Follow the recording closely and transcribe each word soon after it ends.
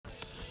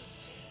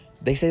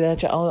They say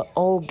that your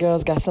old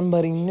girl's got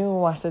somebody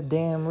new. I said,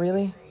 damn,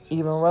 really?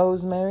 Even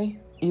Rosemary?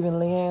 Even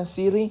Leanne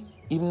Seeley?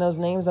 Even those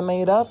names I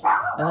made up?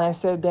 And I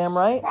said, damn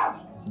right?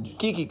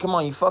 Kiki, come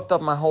on, you fucked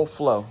up my whole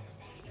flow.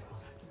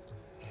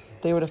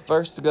 They were the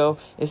first to go.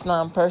 It's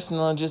not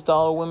personal, just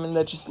all the women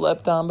that you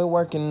slept on been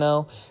working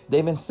now.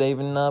 They've been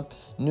saving up.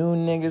 New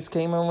niggas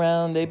came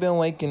around, they been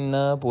waking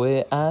up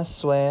with, I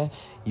swear,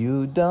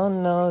 you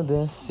don't know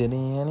this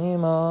city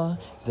anymore.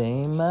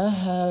 They might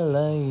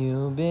holla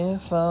you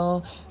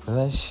before,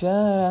 but shut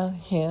out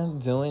here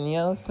doing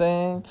your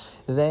thing.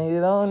 They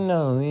don't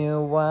know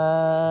you,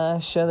 why?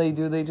 Sure they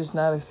do, they just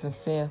not as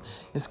sincere.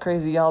 It's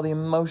crazy, all the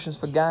emotions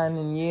forgotten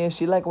in years.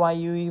 She like, why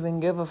you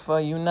even give a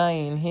fuck, you not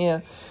in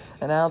here.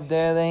 And out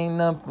there they ain't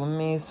up with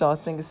me, so I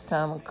think it's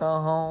time to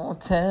come home.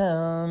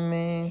 Tell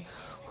me,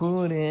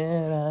 who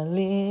did I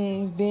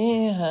leave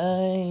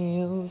behind?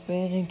 You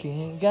think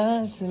it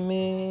got to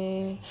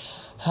me?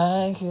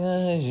 I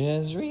could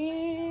just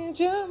read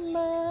your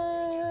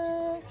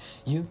mind.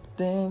 You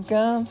think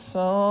I'm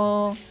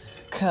so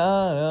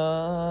caught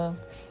up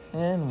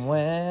in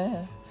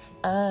where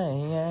I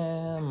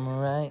am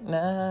right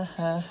now.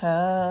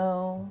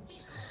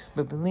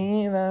 But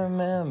believe I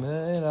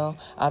remember it all.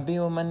 I be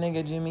with my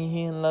nigga Jimmy,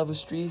 he in love with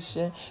street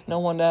shit. No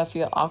wonder I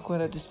feel awkward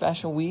at this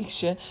fashion week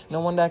shit. No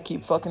wonder I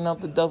keep fucking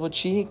up the double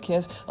cheek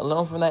kiss.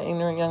 Alone from that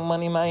ignorant young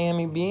money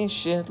Miami Beach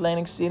shit,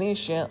 Atlantic City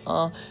shit.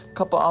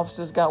 Couple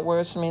officers got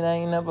words for me that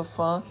ain't never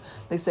fun.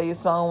 They say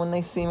it's on when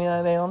they see me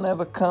that they don't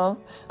never come.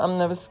 I'm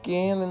never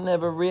scared and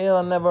never real,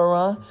 I never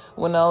run.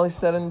 When all is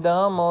said and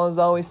done, all is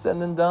always said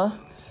and done.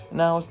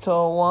 And I was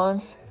told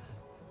once,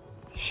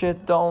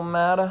 shit don't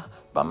matter.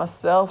 By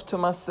myself, to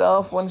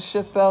myself, when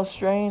shit felt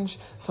strange.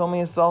 Told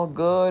me it's all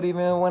good,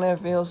 even when it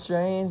feels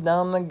strange.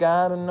 Now I'm the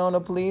guy to know the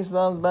police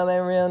songs by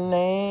their real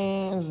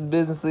names.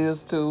 Business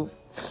leaders too,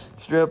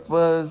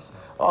 strippers,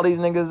 all these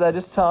niggas that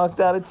just talked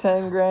out of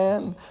 10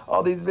 grand.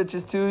 All these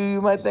bitches too,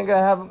 you might think I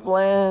have a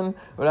plan,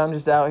 but I'm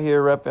just out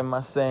here repping my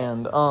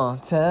sand.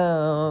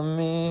 Tell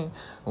me,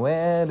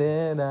 where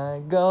did I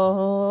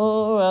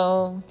go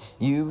wrong?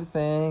 You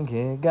think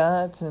it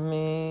got to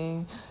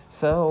me,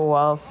 so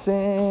I'll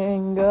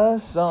sing a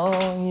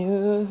song.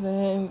 You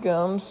think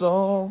I'm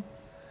so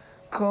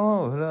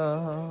caught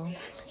up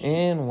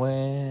in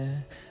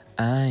where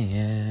I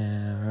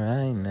am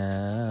right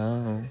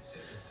now.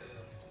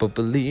 But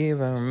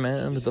believe I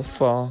remember the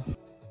fall.